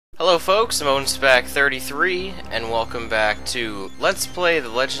Hello folks, I'm OwensBack33, and welcome back to Let's Play The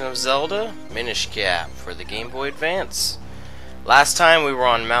Legend of Zelda Minish for the Game Boy Advance. Last time we were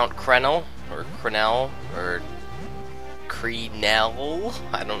on Mount Crenel, or Crenel, or Crenel,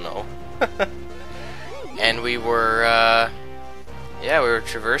 I don't know. And we were, we were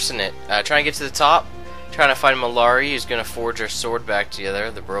traversing it, trying to get to the top, trying to find Malari, who's going to forge our sword back together,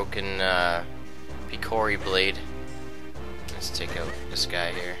 the broken Picori blade. Let's take out this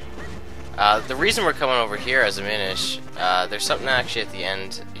guy here. The reason we're coming over here as a Minish, there's something actually at the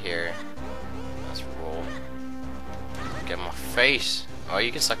end here. Let's roll. Get my face. Oh,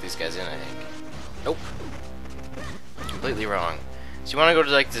 you can suck these guys in, I think. Nope. Completely wrong. So you want to go to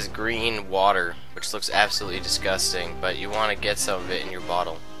like this green water, which looks absolutely disgusting, but you want to get some of it in your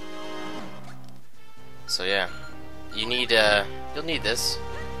bottle. So yeah, you need you'll need this.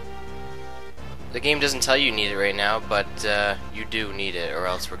 The game doesn't tell you need it right now, but you do need it, or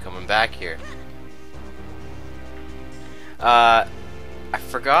else we're coming back here. I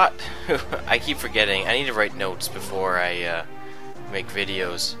forgot. I keep forgetting. I need to write notes before I make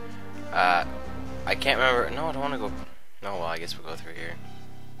videos. I can't remember. No, I don't want to go. No, well, I guess we'll go through here.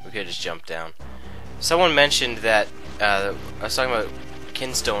 We could just jump down. Someone mentioned that I was talking about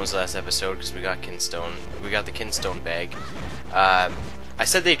kinstones last episode because we got kinstone. We got the kinstone bag. I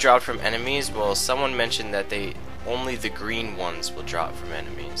said they dropped from enemies. Well, someone mentioned that only the green ones will drop from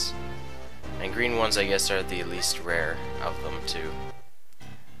enemies. And green ones, I guess, are the least rare of them, too.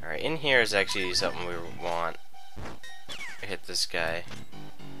 Alright, in here is actually something we want. Hit this guy.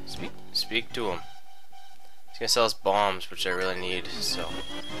 Speak to him. He's gonna sell us bombs, which I really need, so.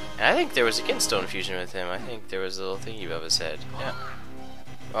 And I think there was a kinstone fusion with him. I think there was a little thingy above his head. Yeah.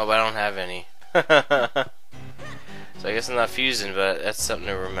 Oh, but I don't have any. So I guess I'm not fusing, but that's something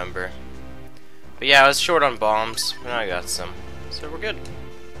to remember. But yeah, I was short on bombs, but now I got some. So we're good.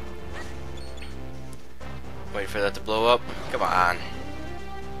 Wait for that to blow up. Come on.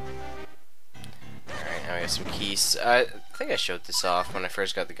 Alright, now we got some keys. I think I showed this off when I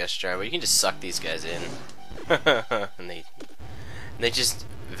first got the gust jar, but you can just suck these guys in. and they just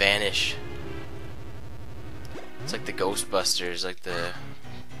vanish. It's like the Ghostbusters, like the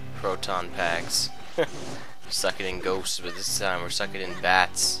proton packs. Suck it in ghosts, but this time we're sucking in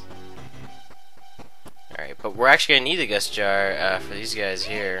bats. Alright, but we're actually gonna need the gust jar for these guys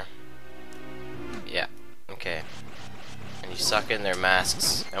here. Yeah, okay. And you suck in their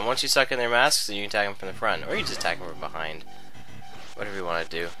masks. And once you suck in their masks, then you can attack them from the front. Or you just attack them from behind. Whatever you want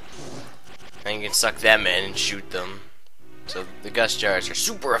to do. And you can suck them in and shoot them. So the gust jars are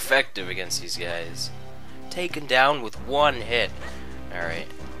super effective against these guys. Taken down with one hit. Alright.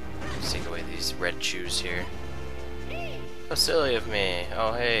 Let's take away these red shoes here. How silly of me.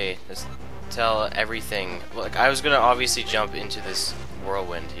 Oh hey, just tell everything. Look, I was gonna obviously jump into this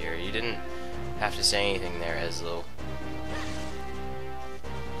whirlwind here. You didn't have to say anything there, Eslo.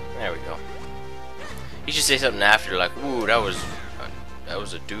 There we go. You should say something after, like, ooh, that was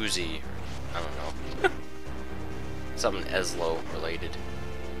a doozy. I don't know. Something Eslo related.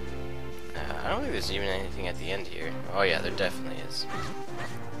 I don't think there's even anything at the end here. Oh yeah, there definitely is.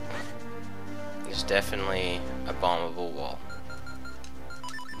 There's definitely a bombable wall.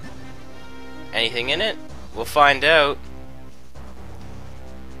 Anything in it? We'll find out.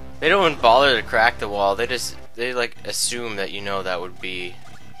 They don't even bother to crack the wall. They like assume that you know that would be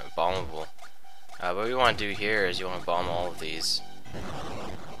bombable. What we want to do here is you want to bomb all of these.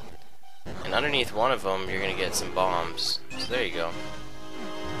 And underneath one of them, you're gonna get some bombs. So there you go.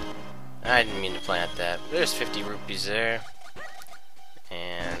 I didn't mean to plant that. There's 50 rupees there.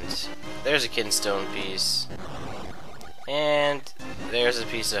 And there's a kinstone piece. And there's a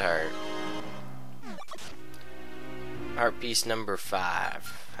piece of heart. Heart piece number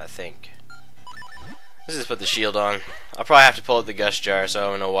 5, I think. Let's just put the shield on. I'll probably have to pull out the gust jar, so I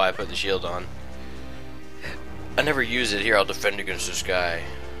don't know why I put the shield on. I never use it. Here, I'll defend against this guy.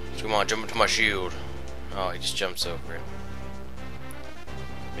 So come on, jump into my shield. Oh, he just jumps over it.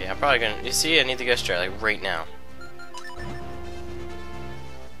 But yeah, I'm probably gonna. You see, I need the gust jar, like right now.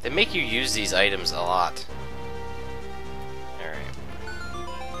 They make you use these items a lot. Alright.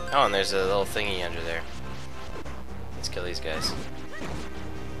 Oh, and there's a little thingy under there. Let's kill these guys.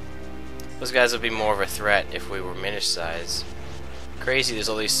 Those guys would be more of a threat if we were Minish size. Crazy, there's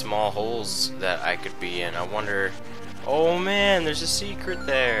all these small holes that I could be in. I wonder... Oh man, there's a secret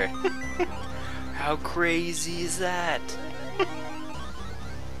there! How crazy is that?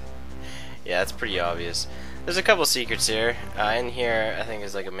 Yeah, that's pretty obvious. There's a couple secrets here. In here, I think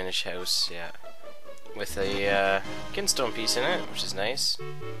is like a Minish house, yeah. With a kinstone piece in it, which is nice.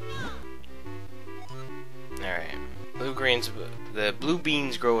 Alright. the blue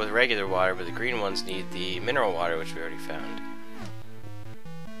beans grow with regular water, but the green ones need the mineral water, which we already found.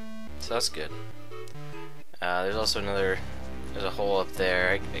 So that's good. There's also there's a hole up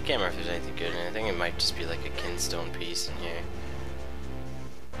there. I can't remember if there's anything good in it. I think it might just be like a kinstone piece in here.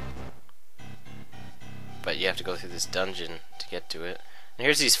 But you have to go through this dungeon to get to it. And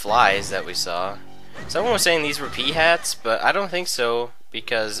here's these flies that we saw. Someone was saying these were pea hats, but I don't think so,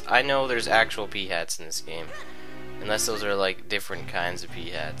 because I know there's actual pea hats in this game. Unless those are like different kinds of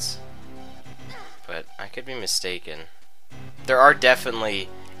pea hats. But I could be mistaken. There are definitely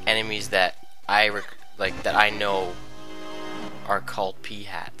enemies that that I know are called pea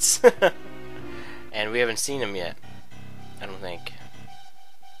hats. And we haven't seen them yet, I don't think.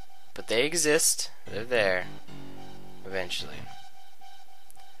 But they exist. They're there. Eventually.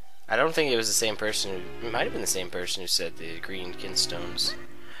 I don't think it was the same person it might have been the same person who said the green kinstones.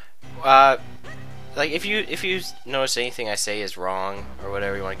 Like if you notice anything I say is wrong or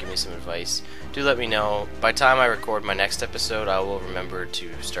whatever, you want to give me some advice, do let me know. By the time I record my next episode, I will remember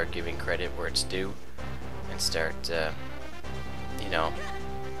to start giving credit where it's due and start you know,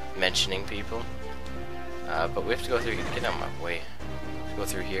 mentioning people. But we have to go through. Get out of my way. Let's go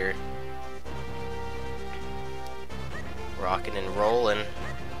through here. Rocking and rolling.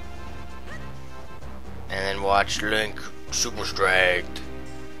 And then watch Link super strength.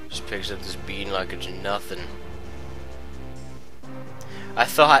 Just picks up this bean like it's nothing. I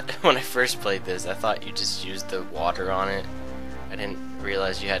thought, when I first played this, I thought you just used the water on it. I didn't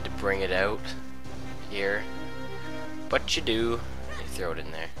realize you had to bring it out here. But you do. You throw it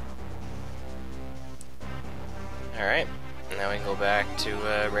in there. Alright, now we can go back to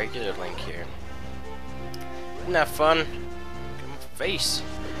regular Link here. Isn't that fun? Get my face.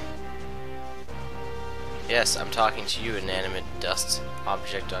 Yes, I'm talking to you, inanimate dust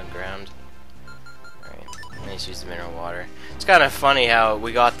object on ground. Alright, let's use the mineral water. It's kind of funny how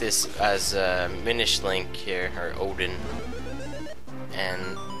we got this as Minish Link here, or Odin,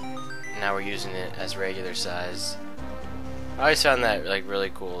 and now we're using it as regular size. I always found that like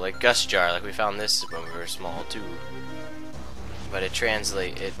really cool, like Gust Jar. Like we found this when we were small too, but it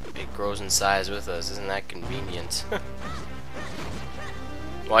grows in size with us. Isn't that convenient?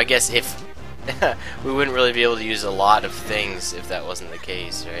 Well, I guess if we wouldn't really be able to use a lot of things if that wasn't the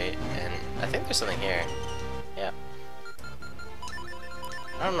case, right? And I think there's something here. Yeah.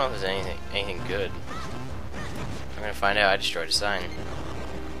 I don't know if there's anything good. I'm gonna find out. I destroyed a sign.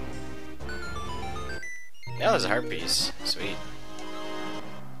 Now there's a heart piece. Sweet.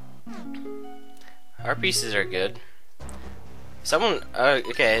 Heart pieces are good. Someone,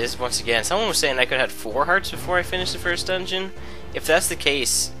 okay, this once again, someone was saying I could have had 4 hearts before I finished the first dungeon. If that's the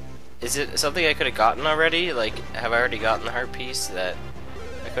case, is it something I could have gotten already? Like, have I already gotten the heart piece that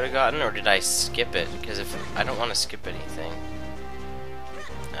I could have gotten, or did I skip it? Because if I don't want to skip anything.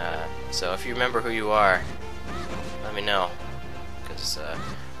 So if you remember who you are, let me know. Because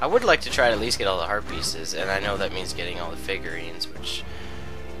I would like to try to at least get all the heart pieces, and I know that means getting all the figurines, which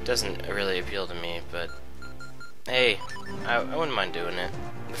doesn't really appeal to me, but hey, I wouldn't mind doing it.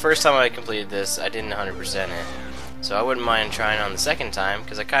 The first time I completed this, I didn't 100% it, so I wouldn't mind trying on the second time,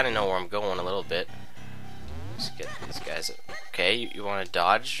 because I kind of know where I'm going a little bit. Let's get these guys. Okay, you want to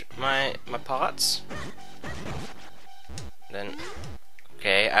dodge my pots? Then,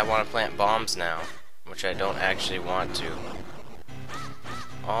 okay, I want to plant bombs now, which I don't actually want to.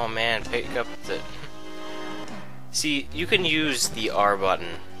 Oh man, pick up the... See, you can use the R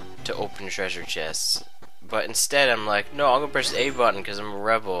button to open treasure chests, but instead I'm like, no, I'm gonna press the A button because I'm a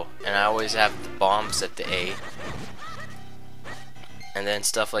rebel, and I always have the bomb set to A. And then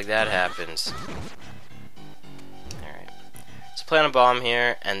stuff like that happens. Alright. So plant a bomb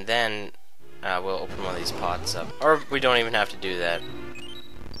here, and then we'll open one of these pots up. Or we don't even have to do that.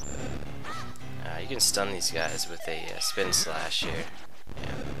 You can stun these guys with a spin slash here.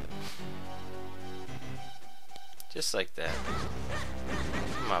 Yeah. Just like that.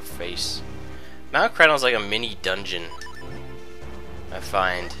 My face. Mount Crenel's like a mini dungeon, I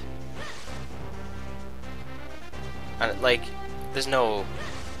find. Like, there's no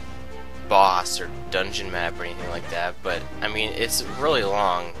boss or dungeon map or anything like that, but I mean, it's really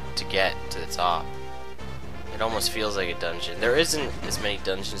long to get to the top. It almost feels like a dungeon. There isn't as many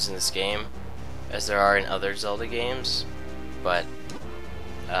dungeons in this game as there are in other Zelda games, but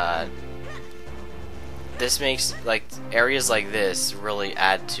this makes, like, areas like this really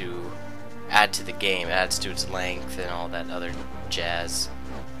add to the game, adds to its length and all that other jazz.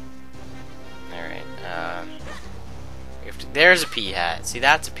 Alright, there's a pea hat. See,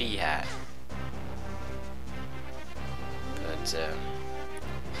 that's a pea hat.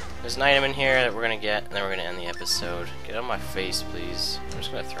 But There's an item in here that we're gonna get, and then we're gonna end the episode. Get out of my face, please. I'm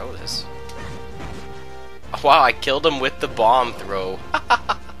just gonna throw this. Oh, wow, I killed him with the bomb throw.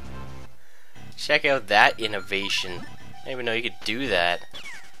 Check out that innovation. I didn't even know you could do that.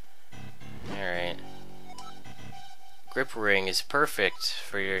 Alright. Grip ring is perfect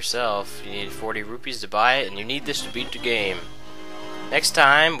for yourself. You need 40 rupees to buy it, and you need this to beat the game. Next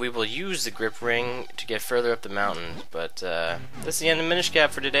time, we will use the grip ring to get further up the mountain. But that's the end of Minish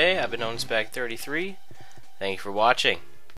Cap for today. I've been OwnSpec33. Thank you for watching.